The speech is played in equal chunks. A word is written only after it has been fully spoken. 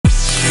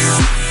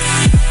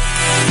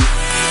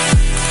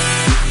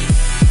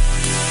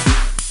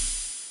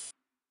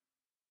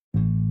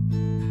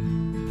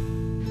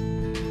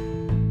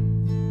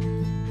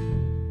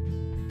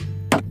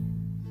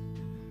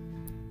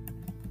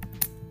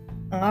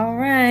All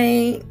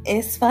right,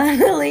 it's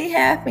finally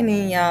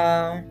happening,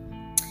 y'all.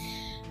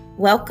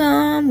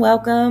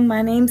 Welcome.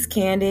 My name's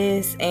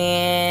Candace,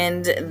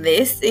 and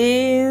this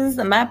is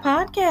my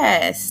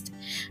podcast.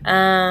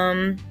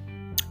 A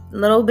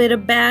little bit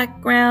of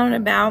background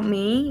about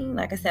me.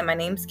 Like I said, my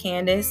name's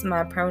Candace.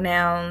 My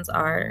pronouns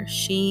are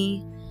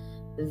she,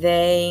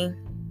 they,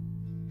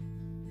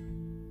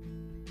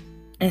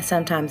 and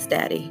sometimes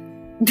daddy.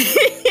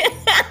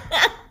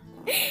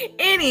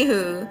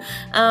 Anywho,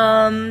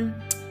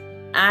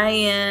 I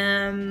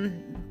am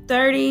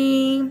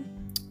 30,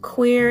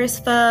 queer as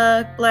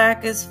fuck,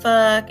 black as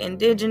fuck,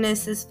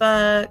 indigenous as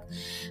fuck.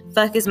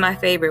 Fuck is my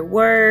favorite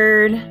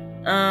word.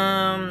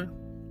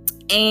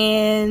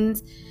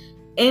 And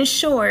in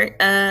short,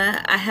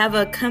 I have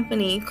a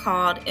company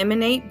called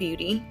Emanate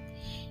Beauty,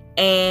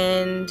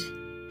 and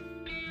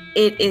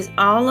it is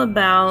all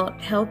about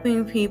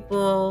helping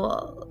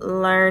people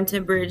learn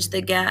to bridge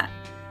the gap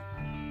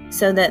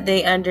so that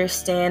they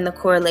understand the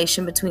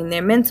correlation between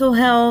their mental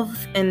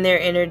health and their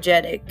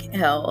energetic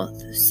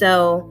health.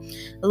 So,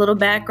 a little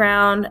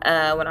background,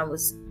 when I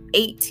was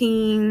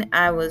 18,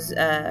 I was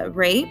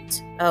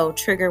raped. Oh,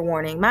 trigger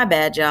warning. My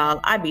bad, y'all.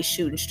 I be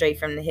shooting straight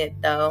from the hip,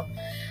 though.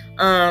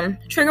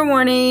 Trigger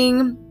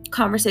warning,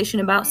 conversation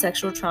about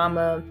sexual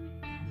trauma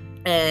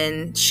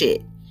and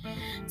shit.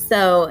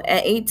 So,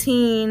 at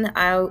 18,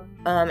 I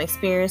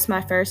experienced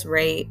my first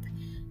rape.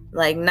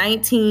 Like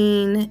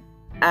 19,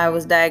 I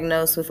was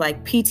diagnosed with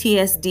like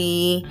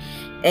PTSD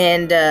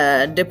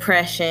and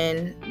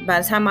depression. By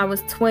the time I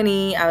was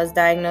 20, I was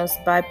diagnosed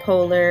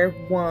bipolar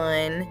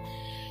 1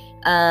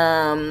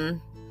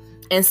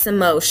 and some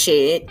more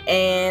shit.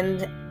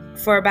 And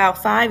for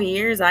about 5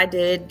 years, I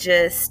did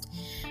just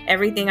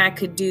everything I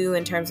could do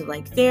in terms of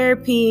like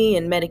therapy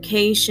and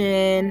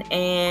medication,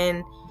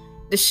 and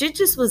the shit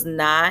just was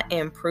not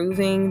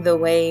improving the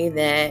way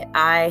that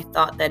I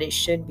thought that it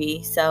should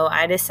be. So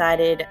I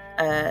decided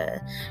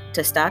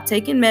to stop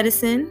taking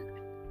medicine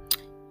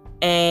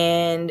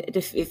and to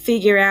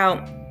figure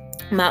out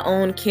my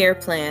own care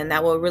plan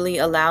that will really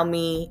allow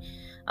me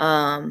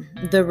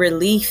the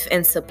relief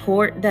and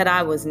support that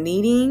I was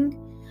needing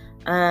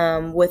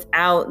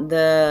without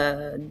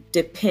the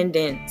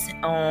dependence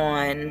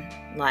on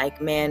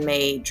like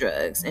man-made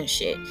drugs and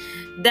shit.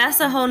 That's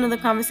a whole nother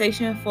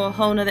conversation for a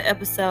whole nother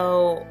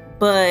episode.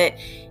 But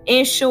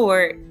in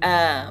short,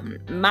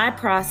 my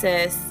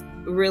process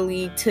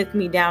really took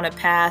me down a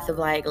path of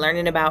like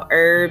learning about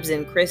herbs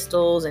and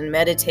crystals and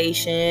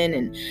meditation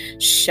and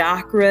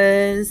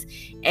chakras.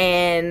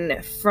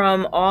 And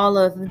from all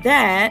of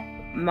that,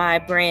 my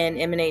brand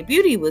Emanate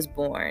Beauty was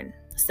born.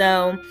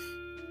 So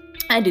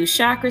I do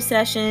chakra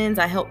sessions.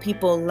 I help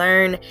people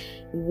learn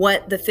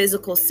what the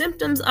physical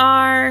symptoms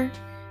are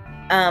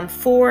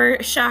for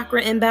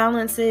chakra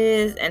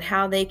imbalances and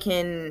how they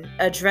can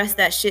address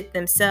that shit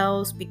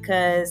themselves.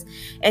 Because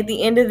at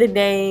the end of the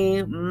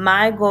day,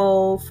 my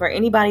goal for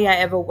anybody I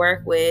ever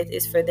work with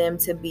is for them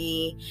to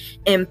be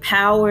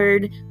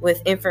empowered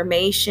with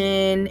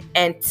information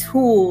and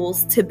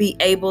tools to be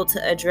able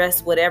to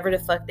address whatever the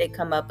fuck they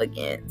come up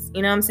against.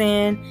 You know what I'm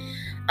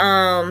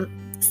saying?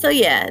 So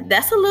yeah,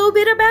 that's a little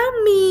bit about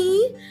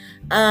me.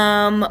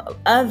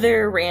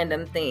 Other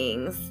random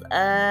things.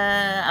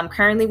 I'm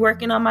currently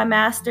working on my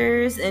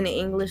master's in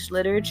English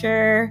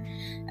literature.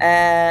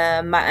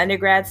 My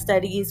undergrad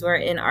studies were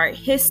in art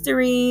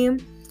history.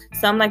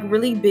 So I'm like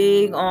really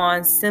big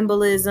on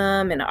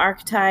symbolism and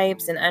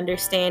archetypes and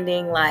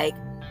understanding like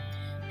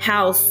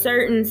how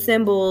certain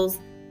symbols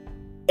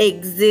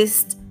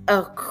exist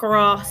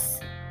across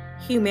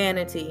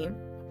humanity,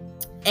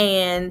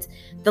 and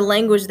the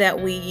language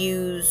that we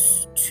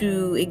use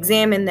to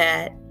examine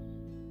that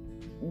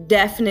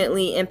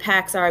definitely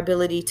impacts our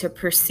ability to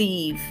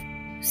perceive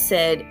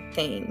said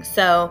thing.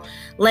 So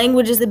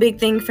language is a big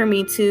thing for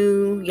me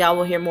too. Y'all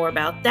will hear more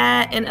about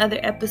that in other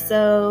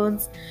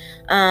episodes.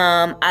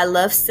 I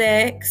love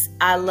sex.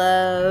 I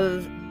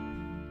love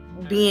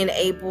being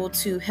able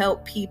to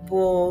help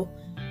people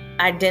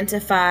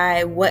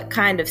identify what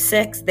kind of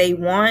sex they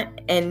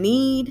want and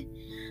need.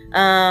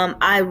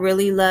 I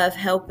really love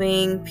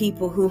helping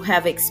people who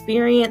have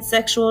experienced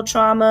sexual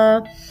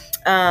trauma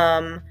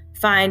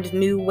find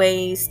new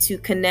ways to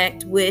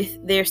connect with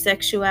their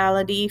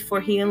sexuality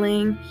for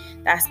healing.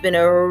 That's been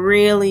a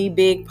really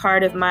big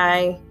part of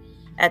my,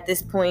 at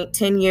this point,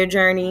 10-year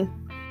journey.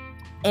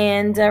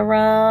 And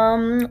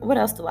what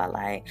else do I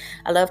like?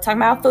 I love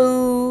talking about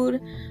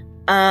food.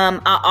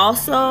 I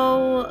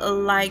also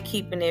like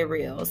keeping it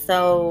real.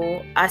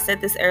 So I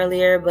said this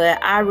earlier,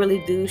 but I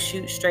really do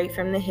shoot straight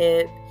from the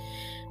hip.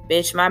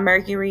 Bitch, my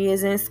Mercury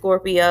is in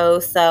Scorpio,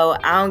 so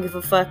I don't give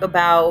a fuck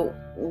about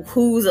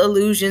whose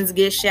illusions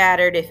get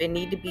shattered. If it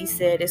need to be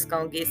said, it's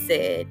gonna get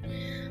said.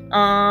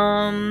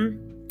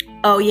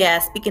 Oh yeah,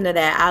 speaking of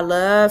that, I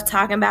love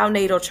talking about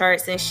natal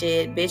charts and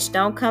shit. Bitch,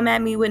 don't come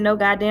at me with no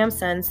goddamn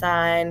sun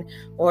sign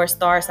or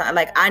star sign.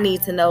 Like, I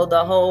need to know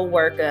the whole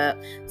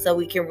workup so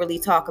we can really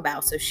talk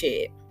about some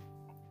shit.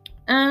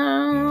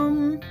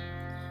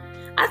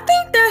 I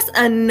think that's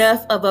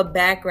enough of a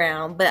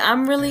background, but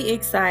I'm really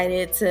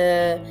excited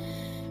to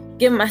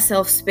give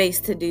myself space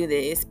to do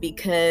this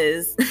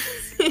because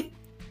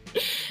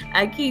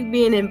I keep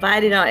being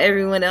invited on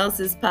everyone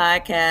else's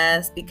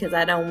podcast because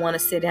I don't want to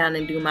sit down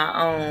and do my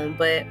own.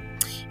 But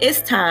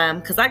it's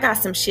time because I got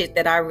some shit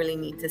that I really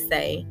need to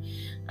say,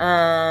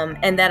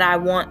 and that I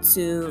want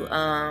to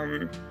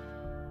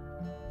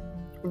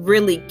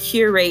really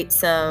curate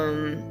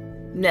some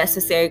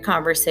necessary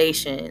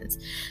conversations.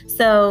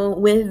 So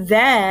with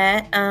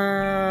that,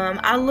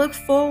 I look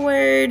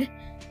forward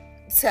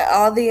to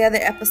all the other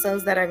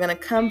episodes that are going to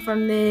come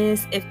from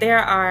this. If there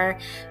are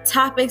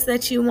topics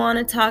that you want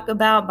to talk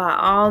about, by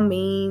all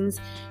means,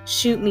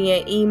 shoot me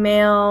an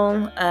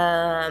email.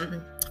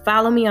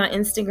 Follow me on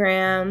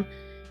Instagram.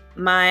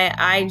 My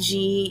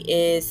IG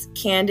is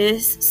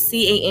Candice,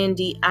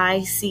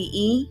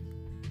 Candice,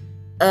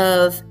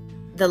 of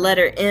the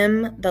letter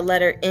M, the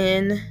letter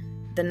N,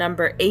 the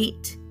number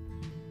 8,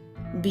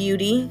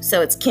 Beauty.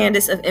 So it's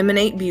Candice of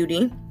Emanate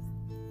Beauty.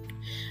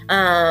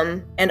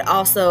 And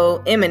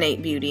also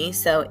Emanate Beauty.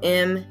 So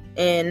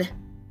M-N,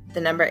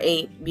 the number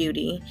 8,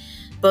 Beauty.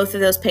 Both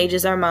of those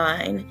pages are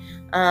mine.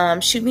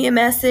 Shoot me a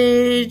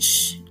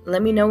message.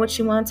 Let me know what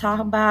you want to talk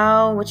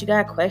about, what you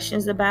got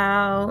questions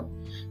about,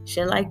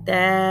 shit like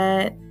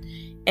that.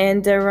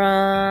 And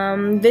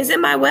visit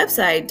my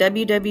website,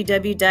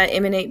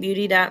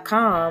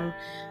 www.emanatebeauty.com.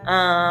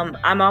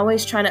 I'm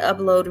always trying to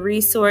upload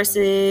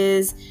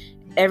resources.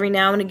 Every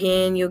now and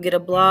again, you'll get a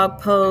blog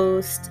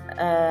post.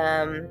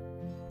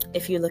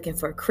 If you're looking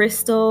for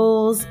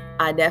crystals,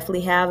 I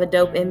definitely have a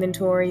dope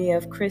inventory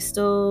of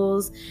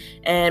crystals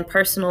and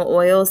personal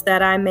oils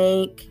that I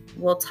make.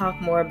 We'll talk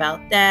more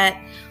about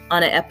that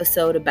on an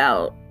episode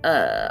about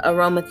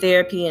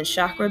aromatherapy and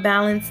chakra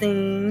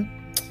balancing.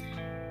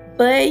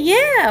 But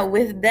yeah,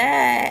 with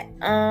that,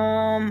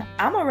 I'm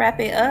going to wrap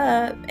it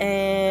up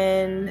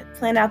and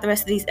plan out the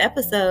rest of these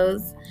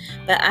episodes.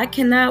 But I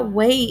cannot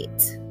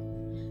wait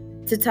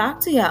to talk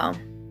to y'all.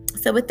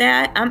 So with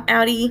that, I'm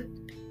outie.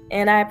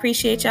 And I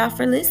appreciate y'all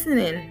for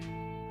listening.